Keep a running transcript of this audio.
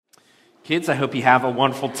Kids, I hope you have a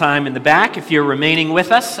wonderful time in the back. If you're remaining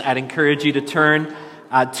with us, I'd encourage you to turn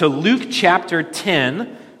to Luke chapter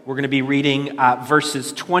 10. We're going to be reading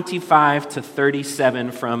verses 25 to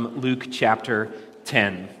 37 from Luke chapter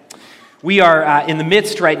 10. We are in the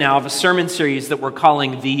midst right now of a sermon series that we're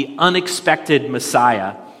calling The Unexpected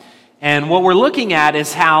Messiah. And what we're looking at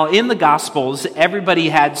is how in the Gospels, everybody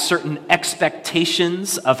had certain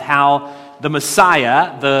expectations of how the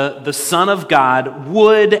Messiah, the Son of God,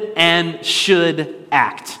 would and should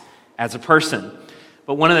act as a person.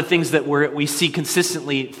 But one of the things that we see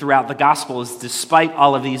consistently throughout the gospel is despite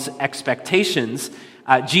all of these expectations,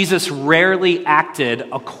 Jesus rarely acted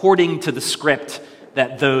according to the script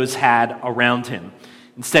that those had around him.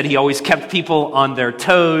 Instead, he always kept people on their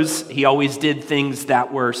toes. He always did things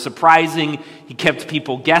that were surprising. He kept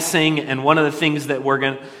people guessing. And one of the things that we're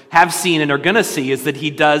going to have seen and are going to see is that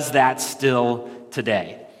he does that still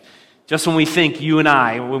today. Just when we think, you and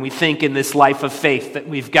I, when we think in this life of faith that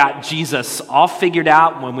we've got Jesus all figured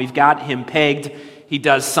out, when we've got him pegged, he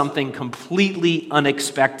does something completely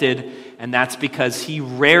unexpected. And that's because he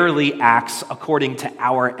rarely acts according to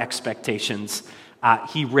our expectations.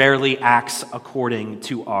 He rarely acts according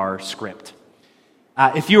to our script.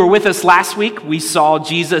 If you were with us last week, we saw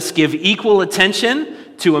Jesus give equal attention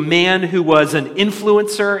to a man who was an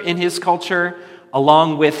influencer in his culture,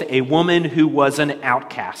 along with a woman who was an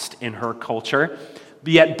outcast in her culture.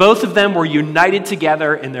 But yet both of them were united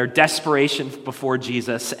together in their desperation before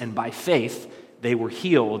Jesus, and by faith, they were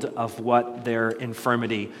healed of what their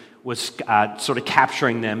infirmity was sort of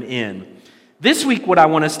capturing them in. This week, what I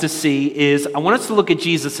want us to see is, I want us to look at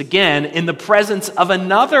Jesus again in the presence of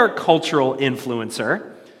another cultural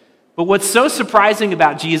influencer. But what's so surprising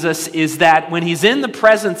about Jesus is that when he's in the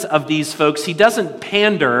presence of these folks, he doesn't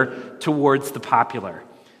pander towards the popular.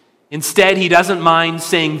 Instead, he doesn't mind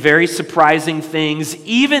saying very surprising things,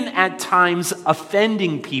 even at times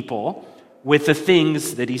offending people with the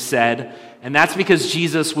things that he said. And that's because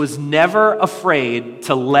Jesus was never afraid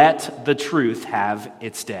to let the truth have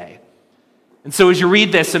its day. And so as you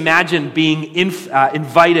read this, imagine being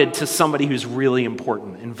invited to somebody who's really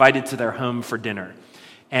important, invited to their home for dinner.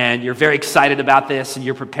 And you're very excited about this, and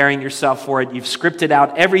you're preparing yourself for it. You've scripted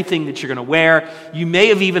out everything that you're going to wear. You may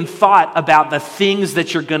have even thought about the things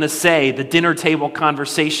that you're going to say, the dinner table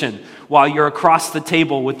conversation, while you're across the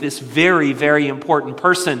table with this very, very important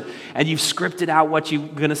person. And you've scripted out what you're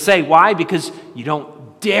going to say. Why? Because you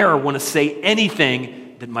don't dare want to say anything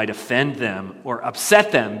that might offend them or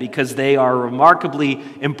upset them, because they are a remarkably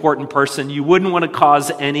important person. You wouldn't want to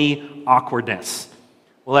cause any awkwardness.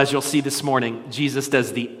 Well, as you'll see this morning, Jesus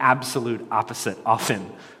does the absolute opposite often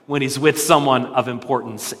when he's with someone of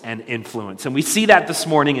importance and influence. And we see that this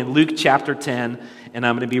morning in Luke chapter 10, and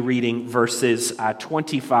I'm going to be reading verses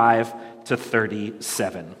 25 to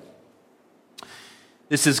 37.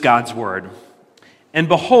 This is God's word. And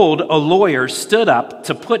behold, a lawyer stood up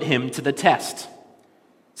to put him to the test,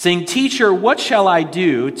 saying, "Teacher, what shall I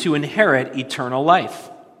do to inherit eternal life?"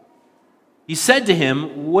 He said to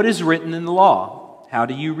him, "What is written in the law? How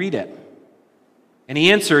do you read it?" And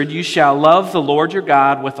he answered, "You shall love the Lord your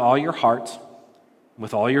God with all your heart,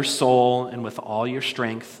 with all your soul, and with all your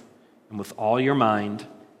strength, and with all your mind,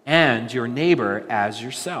 and your neighbor as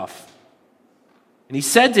yourself." And he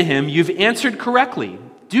said to him, "You've answered correctly.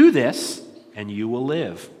 Do this, and you will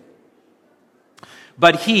live."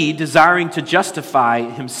 But he, desiring to justify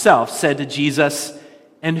himself, said to Jesus,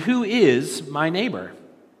 "And who is my neighbor?"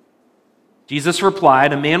 Jesus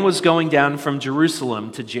replied, "A man was going down from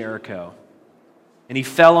Jerusalem to Jericho, and he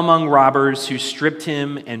fell among robbers who stripped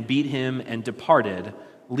him and beat him and departed,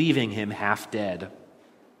 leaving him half dead.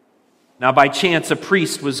 Now by chance a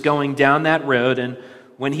priest was going down that road, and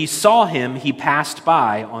when he saw him, he passed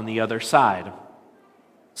by on the other side.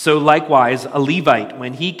 So likewise, a Levite,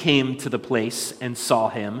 when he came to the place and saw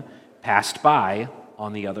him, passed by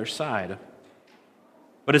on the other side.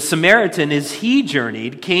 But a Samaritan, as he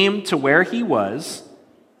journeyed, came to where he was,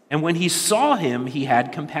 and when he saw him, he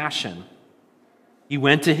had compassion. He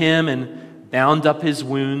went to him and bound up his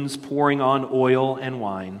wounds, pouring on oil and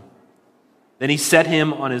wine. Then he set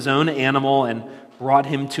him on his own animal and brought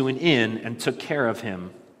him to an inn and took care of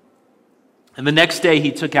him. And the next day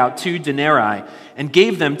he took out 2 denarii and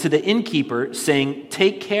gave them to the innkeeper, saying,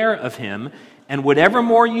 'Take care of him, and whatever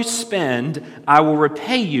more you spend, I will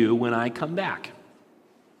repay you when I come back.'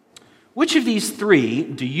 Which of these 3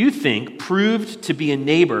 do you think proved to be a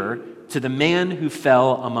neighbor to the man who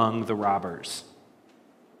fell among the robbers?"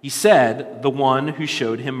 He said, "The one who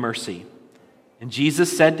showed him mercy." And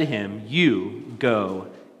Jesus said to him, "You go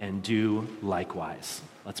and do likewise."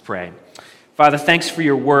 Let's pray. Father, thanks for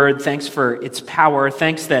your word. Thanks for its power.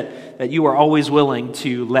 Thanks that you are always willing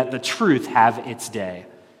to let the truth have its day.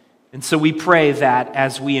 And so we pray that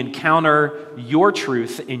as we encounter your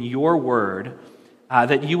truth in your word,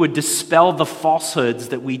 that you would dispel the falsehoods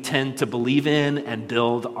that we tend to believe in and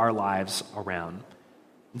build our lives around.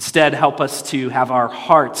 Instead, help us to have our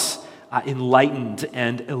hearts enlightened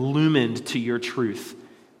and illumined to your truth,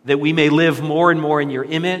 that we may live more and more in your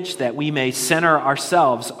image, that we may center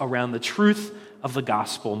ourselves around the truth of the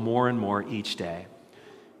gospel more and more each day.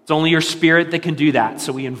 It's only your Spirit that can do that,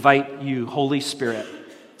 so we invite you, Holy Spirit,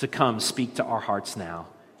 to come speak to our hearts now.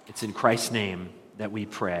 It's in Christ's name that we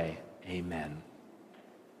pray. Amen.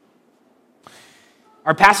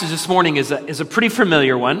 Our passage this morning is a pretty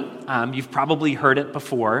familiar one. You've probably heard it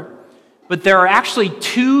before. But there are actually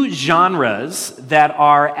two genres that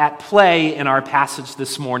are at play in our passage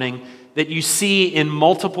this morning that you see in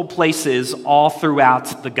multiple places all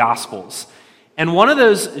throughout the Gospels. And one of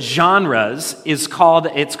those genres is called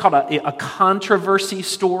a controversy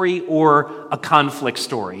story or a conflict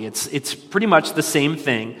story. It's pretty much the same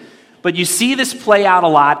thing. But you see this play out a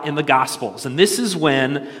lot in the Gospels. And this is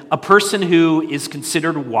when a person who is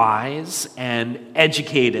considered wise and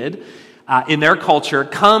educated in their culture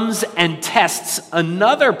comes and tests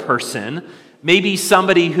another person, maybe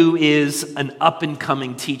somebody who is an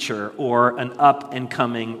up-and-coming teacher or an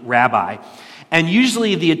up-and-coming rabbi. And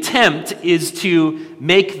usually the attempt is to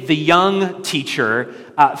make the young teacher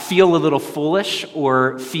feel a little foolish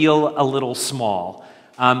or feel a little small.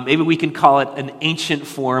 Maybe we can call it an ancient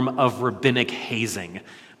form of rabbinic hazing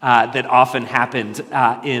that often happened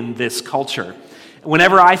in this culture.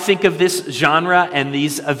 Whenever I think of this genre and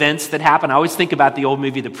these events that happen, I always think about the old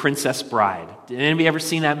movie, The Princess Bride. Did anybody ever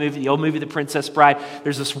seen that movie, the old movie, The Princess Bride?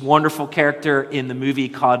 There's this wonderful character in the movie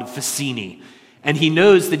called Vizzini. And he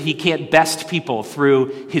knows that he can't best people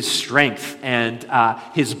through his strength and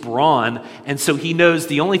his brawn. And so he knows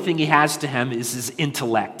the only thing he has to him is his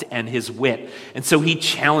intellect and his wit. And so he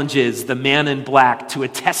challenges the man in black to a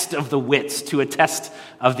test of the wits, to a test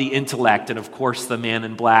of the intellect. And of course, the man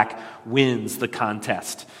in black wins the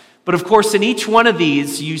contest. But of course, in each one of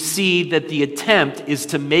these, you see that the attempt is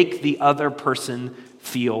to make the other person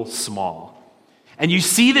feel small. And you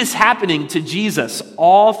see this happening to Jesus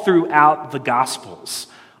all throughout the Gospels.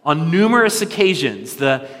 On numerous occasions,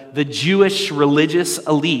 the Jewish religious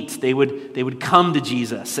elite, they would come to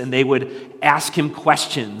Jesus and they would ask him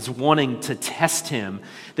questions, wanting to test him.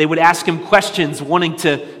 They would ask him questions, wanting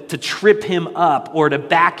to trip him up or to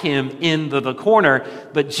back him into the corner.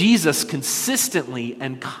 But Jesus consistently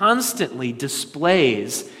and constantly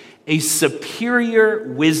displays a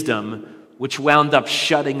superior wisdom which wound up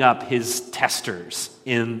shutting up his testers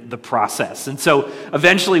in the process. And so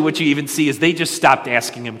eventually what you even see is they just stopped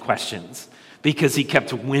asking him questions because he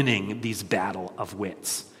kept winning these battle of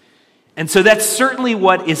wits. And so that's certainly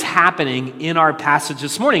what is happening in our passage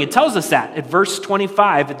this morning. It tells us that at verse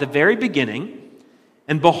 25 at the very beginning,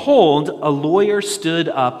 and behold, a lawyer stood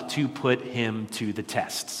up to put him to the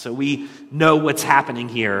test. So we know what's happening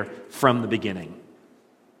here from the beginning.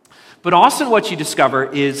 But also what you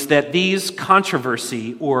discover is that these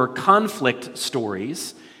controversy or conflict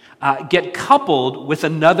stories get coupled with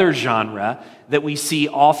another genre that we see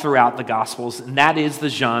all throughout the Gospels, and that is the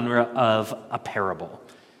genre of a parable.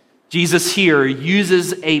 Jesus here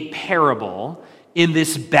uses a parable in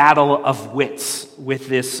this battle of wits with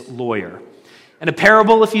this lawyer. And a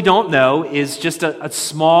parable, if you don't know, is just a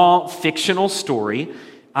small fictional story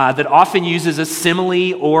that often uses a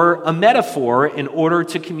simile or a metaphor in order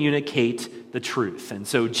to communicate the truth. And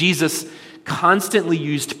so Jesus constantly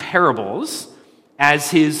used parables as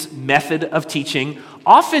his method of teaching,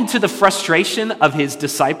 often to the frustration of his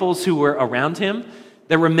disciples who were around him.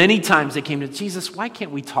 There were many times they came to Jesus, why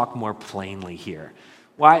can't we talk more plainly here?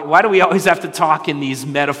 Why do we always have to talk in these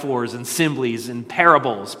metaphors and similes and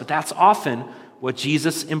parables? But that's often what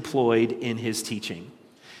Jesus employed in his teaching.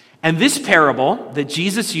 And this parable that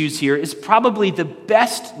Jesus used here is probably the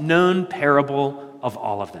best known parable of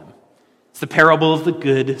all of them. It's the parable of the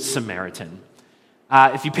Good Samaritan.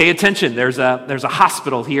 If you pay attention, there's a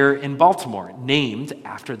hospital here in Baltimore named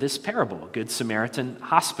after this parable, Good Samaritan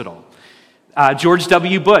Hospital. George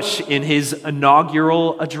W. Bush, in his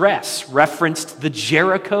inaugural address, referenced the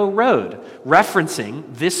Jericho Road,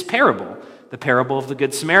 referencing this parable, the parable of the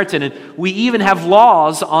Good Samaritan. And we even have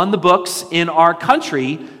laws on the books in our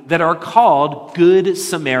country that are called Good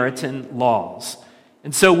Samaritan laws.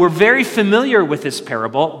 And so we're very familiar with this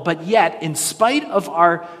parable, but yet, in spite of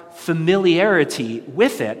our familiarity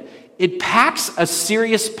with it, it packs a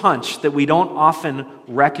serious punch that we don't often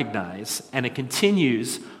recognize, and it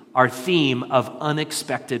continues our theme of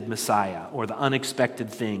unexpected Messiah, or the unexpected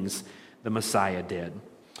things the Messiah did.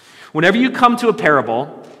 Whenever you come to a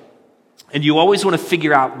parable, and you always want to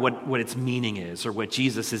figure out what its meaning is or what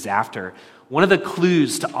Jesus is after, one of the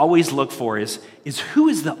clues to always look for is who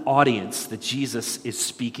is the audience that Jesus is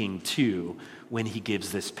speaking to when he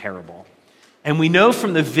gives this parable. And we know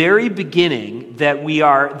from the very beginning that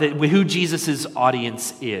who Jesus'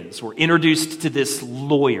 audience is. We're introduced to this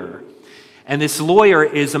lawyer. And this lawyer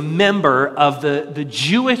is a member of the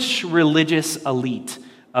Jewish religious elite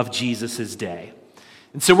of Jesus' day.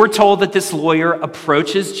 And so we're told that this lawyer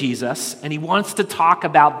approaches Jesus and he wants to talk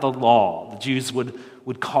about the law. The Jews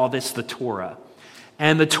would call this the Torah.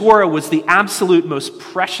 And the Torah was the absolute most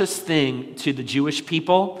precious thing to the Jewish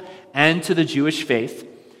people and to the Jewish faith.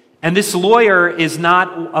 And this lawyer is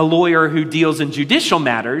not a lawyer who deals in judicial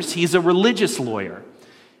matters. He's a religious lawyer.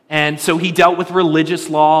 And so he dealt with religious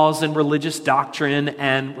laws and religious doctrine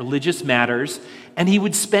and religious matters. And he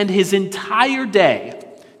would spend his entire day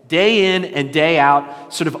in and day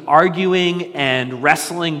out, sort of arguing and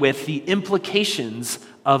wrestling with the implications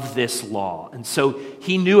of this law. And so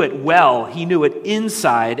he knew it well. He knew it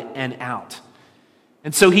inside and out.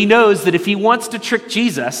 And so he knows that if he wants to trick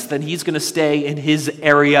Jesus, then he's going to stay in his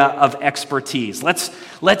area of expertise.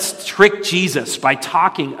 Let's trick Jesus by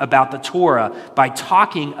talking about the Torah, by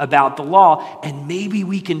talking about the law, and maybe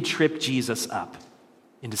we can trip Jesus up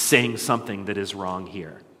into saying something that is wrong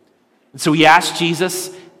here. And so he asked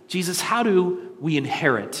Jesus, how do we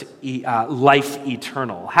inherit life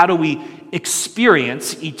eternal? How do we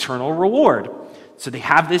experience eternal reward? So they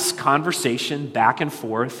have this conversation back and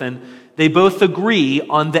forth, and they both agree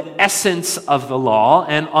on the essence of the law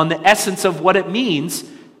and on the essence of what it means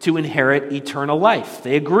to inherit eternal life.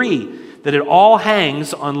 They agree that it all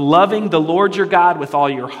hangs on loving the Lord your God with all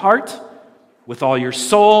your heart, with all your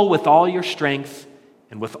soul, with all your strength,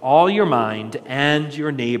 and with all your mind, and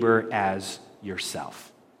your neighbor as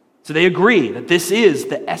yourself. So they agree that this is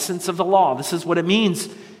the essence of the law. This is what it means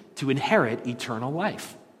to inherit eternal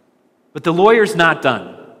life. But the lawyer's not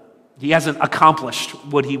done. He hasn't accomplished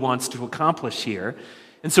what he wants to accomplish here.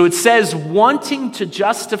 And so it says, wanting to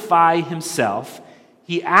justify himself,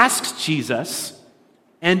 he asks Jesus,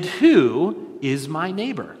 "And who is my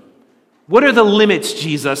neighbor?" What are the limits,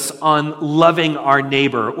 Jesus, on loving our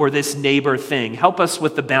neighbor or this neighbor thing? Help us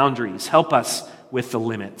with the boundaries. Help us with the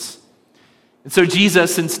limits. And so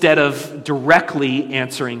Jesus, instead of directly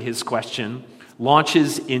answering his question,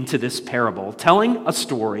 launches into this parable, telling a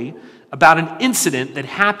story about an incident that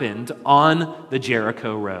happened on the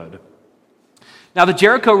Jericho Road. Now, the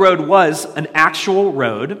Jericho Road was an actual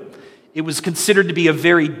road. It was considered to be a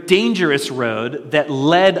very dangerous road that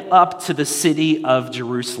led up to the city of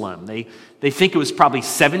Jerusalem. They think it was probably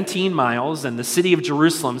 17 miles, and the city of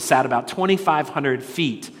Jerusalem sat about 2,500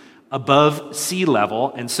 feet above sea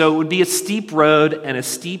level, and so it would be a steep road and a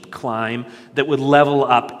steep climb that would level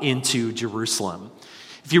up into Jerusalem.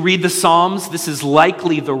 If you read the Psalms, this is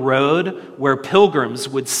likely the road where pilgrims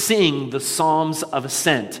would sing the Psalms of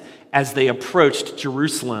Ascent as they approached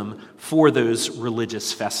Jerusalem for those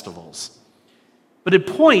religious festivals. But at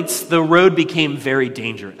points, the road became very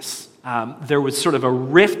dangerous. There was sort of a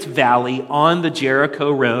rift valley on the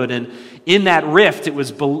Jericho Road, and in that rift, it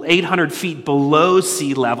was 800 feet below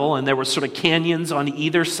sea level, and there were sort of canyons on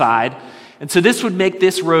either side. And so this would make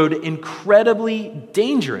this road incredibly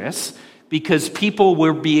dangerous because people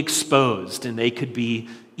would be exposed, and they could be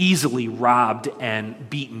easily robbed and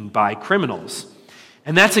beaten by criminals.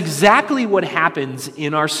 And that's exactly what happens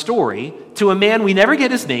in our story to a man. We never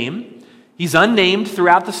get his name. He's unnamed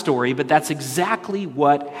throughout the story, but that's exactly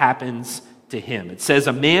what happens to him. It says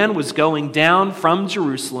a man was going down from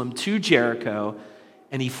Jerusalem to Jericho,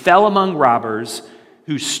 and he fell among robbers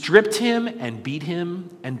who stripped him and beat him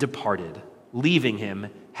and departed, leaving him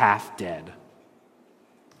half dead.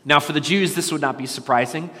 Now, for the Jews, this would not be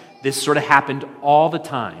surprising. This sort of happened all the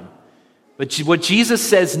time. But what Jesus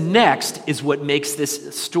says next is what makes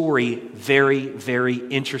this story very, very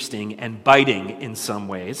interesting and biting in some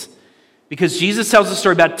ways. Because Jesus tells a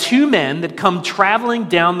story about two men that come traveling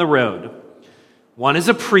down the road. One is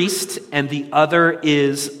a priest and the other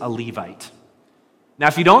is a Levite. Now,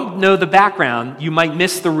 if you don't know the background, you might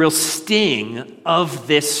miss the real sting of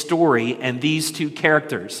this story and these two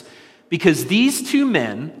characters. Because these two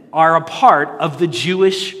men are a part of the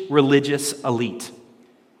Jewish religious elite.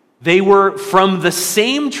 They were from the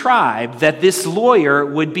same tribe that this lawyer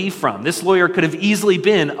would be from. This lawyer could have easily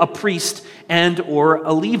been a priest and or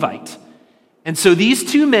a Levite. And so these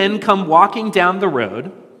two men come walking down the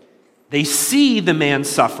road. They see the man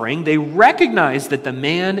suffering. They recognize that the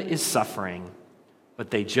man is suffering,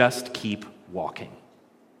 but they just keep walking.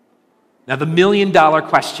 Now, the million-dollar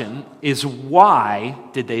question is, why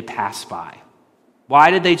did they pass by? Why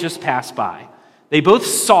did they just pass by? They both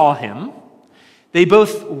saw him. They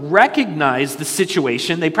both recognized the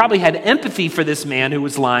situation. They probably had empathy for this man who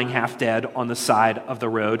was lying half dead on the side of the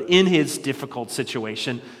road in his difficult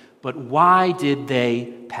situation. But why did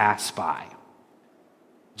they pass by?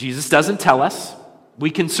 Jesus doesn't tell us.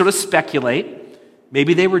 We can sort of speculate.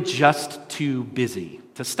 Maybe they were just too busy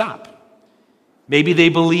to stop. Maybe they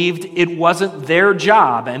believed it wasn't their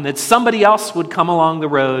job and that somebody else would come along the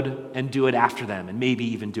road and do it after them, and maybe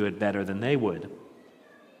even do it better than they would.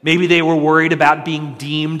 Maybe they were worried about being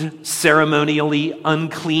deemed ceremonially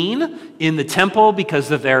unclean in the temple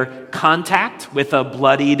because of their contact with a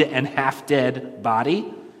bloodied and half-dead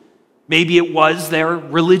body. Maybe it was their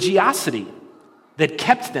religiosity that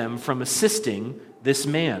kept them from assisting this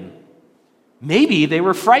man. Maybe they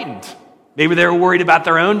were frightened. Maybe they were worried about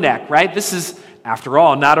their own neck, right? This is, after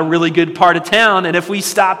all, not a really good part of town, and if we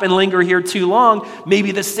stop and linger here too long,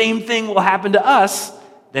 maybe the same thing will happen to us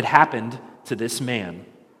that happened to this man.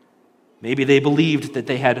 Maybe they believed that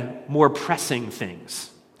they had more pressing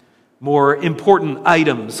things, more important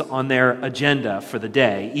items on their agenda for the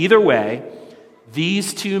day. Either way,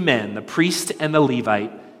 these two men, the priest and the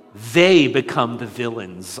Levite, they become the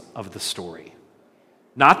villains of the story.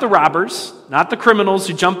 Not the robbers, not the criminals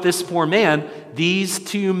who jumped this poor man. These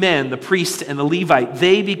two men, the priest and the Levite,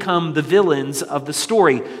 they become the villains of the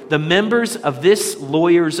story. The members of this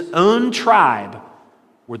lawyer's own tribe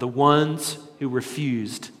were the ones who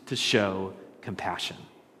refused to show compassion.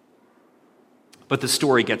 But the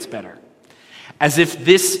story gets better. As if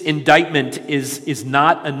this indictment is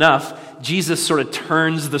not enough, Jesus sort of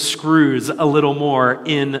turns the screws a little more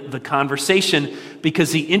in the conversation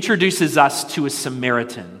because he introduces us to a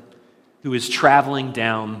Samaritan who is traveling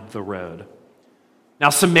down the road. Now,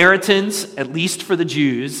 Samaritans, at least for the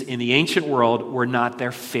Jews in the ancient world, were not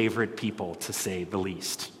their favorite people, to say the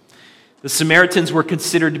least. The Samaritans were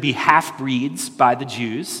considered to be half-breeds by the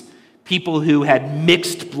Jews, people who had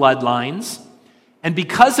mixed bloodlines. And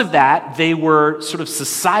because of that, they were sort of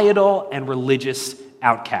societal and religious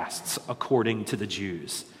outcasts, according to the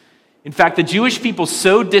Jews. In fact, the Jewish people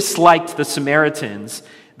so disliked the Samaritans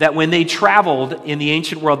that when they traveled in the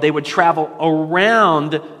ancient world, they would travel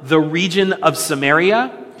around the region of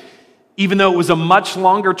Samaria. Even though it was a much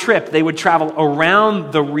longer trip, they would travel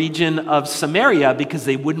around the region of Samaria because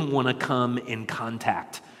they wouldn't want to come in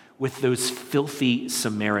contact with those filthy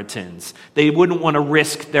Samaritans. They wouldn't want to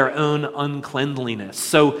risk their own uncleanliness.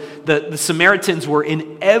 So the Samaritans were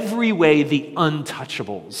in every way the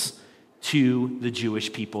untouchables to the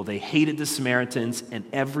Jewish people. They hated the Samaritans and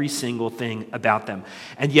every single thing about them.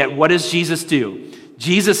 And yet, what does Jesus do?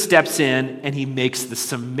 Jesus steps in and he makes the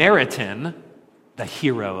Samaritan the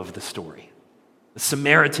hero of the story. The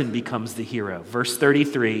Samaritan becomes the hero. Verse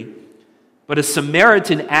 33, but a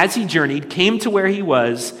Samaritan, as he journeyed, came to where he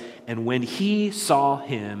was, and when he saw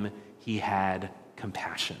him, he had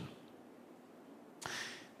compassion.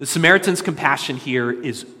 The Samaritan's compassion here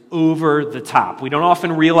is over the top. We don't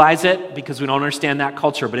often realize it because we don't understand that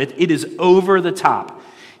culture, but it is over the top.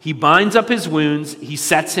 He binds up his wounds. He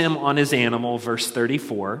sets him on his animal, verse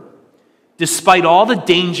 34. Despite all the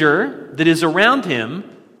danger that is around him,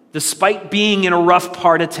 despite being in a rough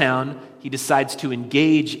part of town, he decides to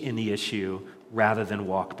engage in the issue rather than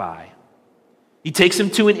walk by. He takes him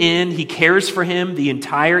to an inn. He cares for him the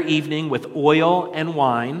entire evening with oil and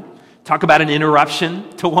wine. Talk about an interruption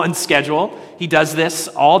to one's schedule. He does this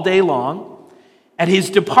all day long. At his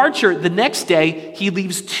departure the next day, he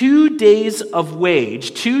leaves 2 days of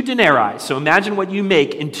wage, 2 denarii. So imagine what you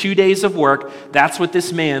make in 2 days of work. That's what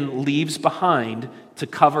this man leaves behind to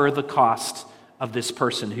cover the cost of this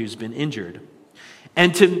person who's been injured.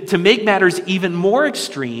 And to make matters even more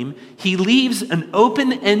extreme, he leaves an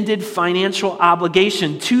open-ended financial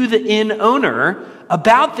obligation to the inn owner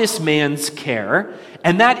about this man's care,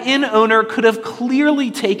 and that inn owner could have clearly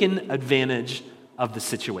taken advantage of the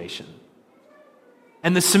situation.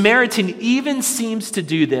 And the Samaritan even seems to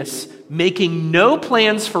do this, making no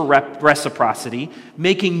plans for reciprocity,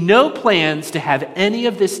 making no plans to have any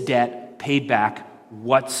of this debt paid back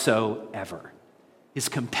whatsoever. His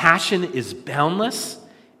compassion is boundless,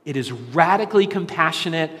 it is radically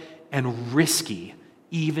compassionate and risky,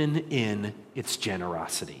 even in its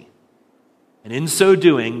generosity. And in so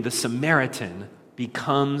doing, the Samaritan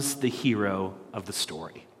becomes the hero of the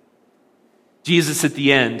story. Jesus, at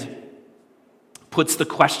the end, puts the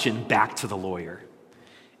question back to the lawyer.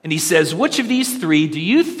 And he says, which of these 3 do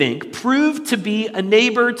you think proved to be a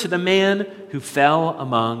neighbor to the man who fell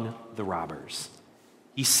among the robbers?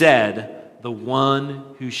 He said, the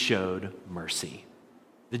one who showed mercy.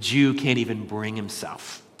 The Jew can't even bring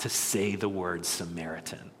himself to say the word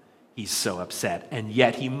Samaritan. He's so upset. And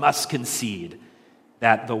yet he must concede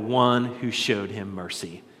that the one who showed him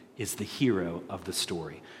mercy is the hero of the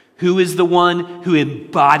story. Who is the one who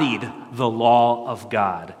embodied the law of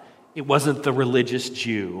God? It wasn't the religious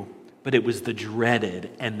Jew, but it was the dreaded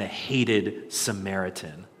and the hated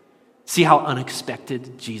Samaritan. See how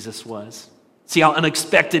unexpected Jesus was? See how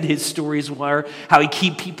unexpected his stories were? How he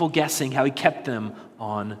kept people guessing, how he kept them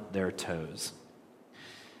on their toes.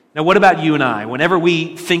 Now, what about you and I? Whenever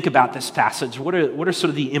we think about this passage, what are sort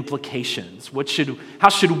of the implications? How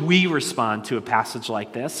should we respond to a passage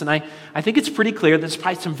like this? And I think it's pretty clear there's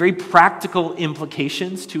probably some very practical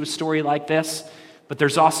implications to a story like this, but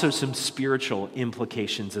there's also some spiritual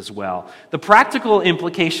implications as well. The practical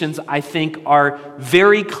implications, I think, are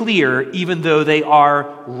very clear, even though they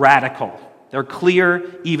are radical. They're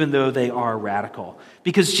clear even though they are radical.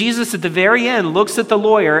 Because Jesus at the very end looks at the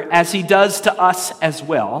lawyer as he does to us as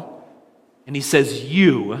well. And he says,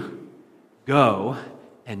 you go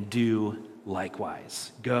and do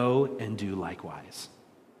likewise. Go and do likewise.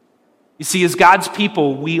 You see, as God's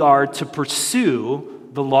people, we are to pursue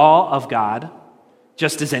the law of God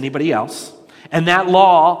just as anybody else. And that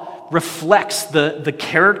law reflects the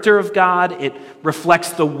character of God. It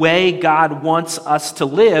reflects the way God wants us to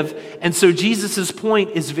live. And so Jesus'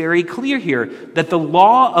 point is very clear here, that the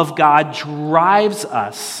law of God drives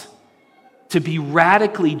us to be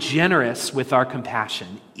radically generous with our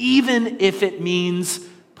compassion, even if it means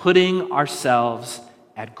putting ourselves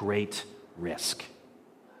at great risk.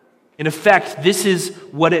 In effect, this is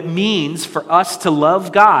what it means for us to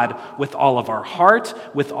love God with all of our heart,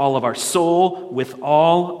 with all of our soul, with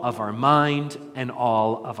all of our mind, and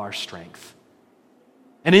all of our strength.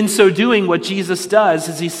 And in so doing, what Jesus does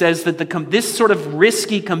is he says that this sort of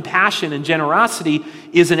risky compassion and generosity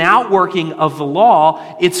is an outworking of the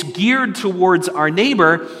law. It's geared towards our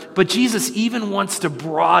neighbor, but Jesus even wants to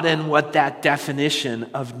broaden what that definition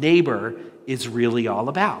of neighbor is really all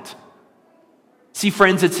about. See,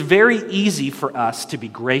 friends, it's very easy for us to be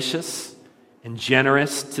gracious and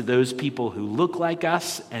generous to those people who look like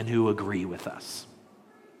us and who agree with us.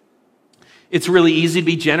 It's really easy to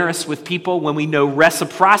be generous with people when we know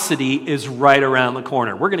reciprocity is right around the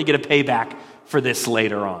corner. We're going to get a payback for this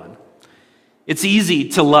later on. It's easy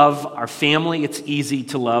to love our family. It's easy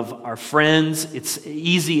to love our friends. It's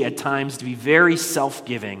easy at times to be very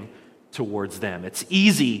self-giving towards them. It's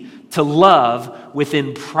easy to love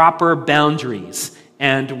within proper boundaries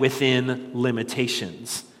and within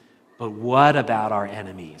limitations. But what about our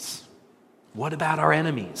enemies? What about our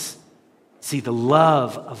enemies? See, the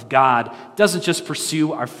love of God doesn't just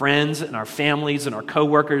pursue our friends and our families and our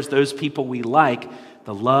coworkers, those people we like.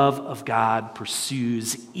 The love of God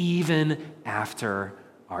pursues even after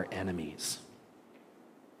our enemies.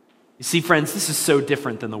 You see, friends, this is so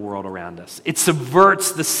different than the world around us. It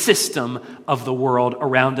subverts the system of the world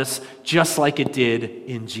around us, just like it did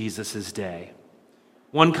in Jesus' day.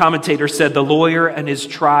 One commentator said the lawyer and his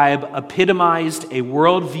tribe epitomized a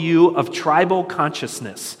worldview of tribal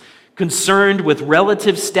consciousness, concerned with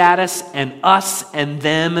relative status and us and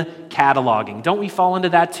them cataloging. Don't we fall into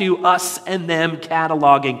that too? Us and them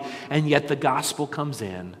cataloging. And yet the gospel comes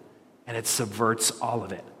in and it subverts all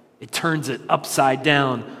of it. It turns it upside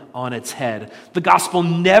down on its head. The gospel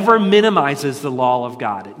never minimizes the law of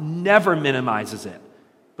God. It never minimizes it.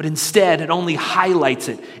 But instead, it only highlights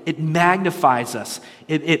it. It magnifies us.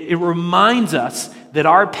 It reminds us that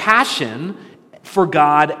our passion for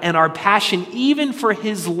God and our passion even for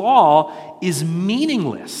his law is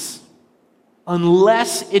meaningless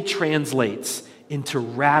unless it translates into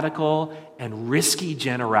radical and risky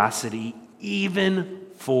generosity even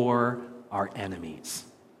for our enemies.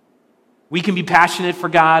 We can be passionate for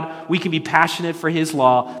God, we can be passionate for his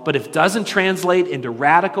law, but if it doesn't translate into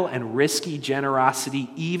radical and risky generosity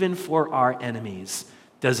even for our enemies,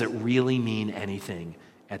 does it really mean anything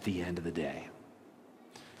at the end of the day?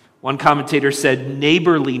 One commentator said,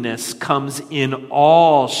 neighborliness comes in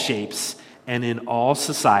all shapes and in all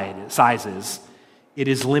sizes. It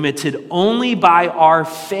is limited only by our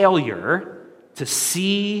failure to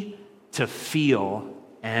see, to feel,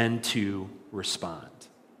 and to respond.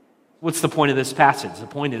 What's the point of this passage? The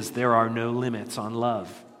point is there are no limits on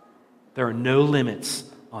love. There are no limits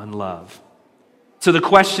on love. So the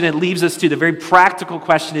question it leaves us to, the very practical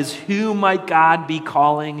question is, who might God be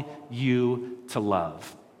calling you to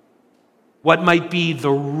love? What might be the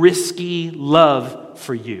risky love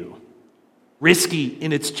for you? Risky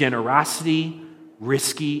in its generosity,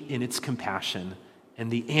 risky in its compassion, and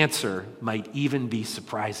the answer might even be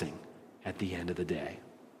surprising at the end of the day.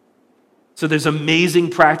 So there's amazing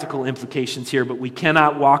practical implications here, but we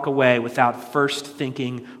cannot walk away without first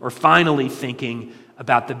thinking or finally thinking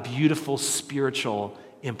about the beautiful spiritual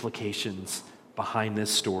implications behind this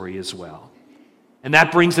story as well. And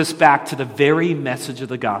that brings us back to the very message of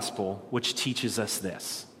the gospel, which teaches us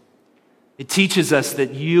this. It teaches us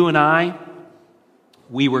that you and I,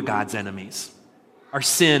 we were God's enemies. Our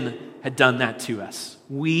sin had done that to us.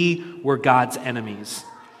 We were God's enemies.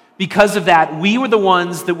 Because of that, we were the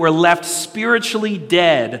ones that were left spiritually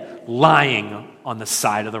dead, lying on the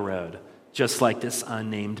side of the road, just like this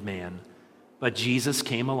unnamed man. But Jesus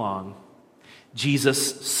came along.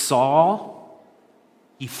 Jesus saw,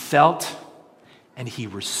 he felt, and he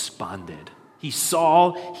responded. He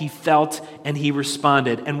saw, he felt, and he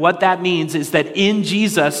responded. And what that means is that in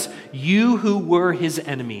Jesus, you who were his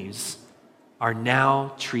enemies are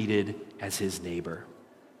now treated as his neighbor.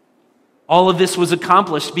 All of this was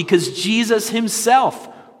accomplished because Jesus himself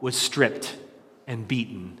was stripped and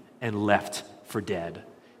beaten and left for dead.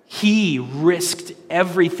 He risked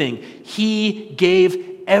everything. He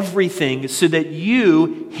gave everything so that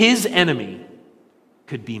you, his enemy,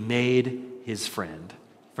 could be made his friend.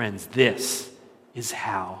 Friends, this is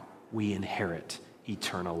how we inherit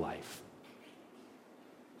eternal life.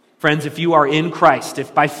 Friends, if you are in Christ,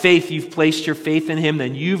 if by faith you've placed your faith in him,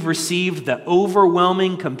 then you've received the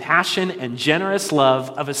overwhelming compassion and generous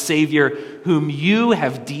love of a Savior whom you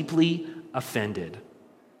have deeply offended.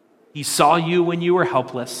 He saw you when you were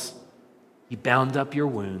helpless. He bound up your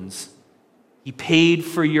wounds. He paid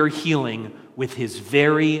for your healing with his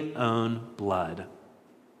very own blood.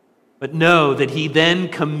 But know that he then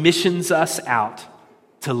commissions us out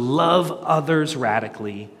to love others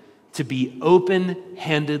radically, to be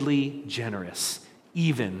open-handedly generous,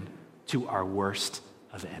 even to our worst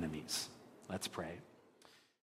of enemies. Let's pray.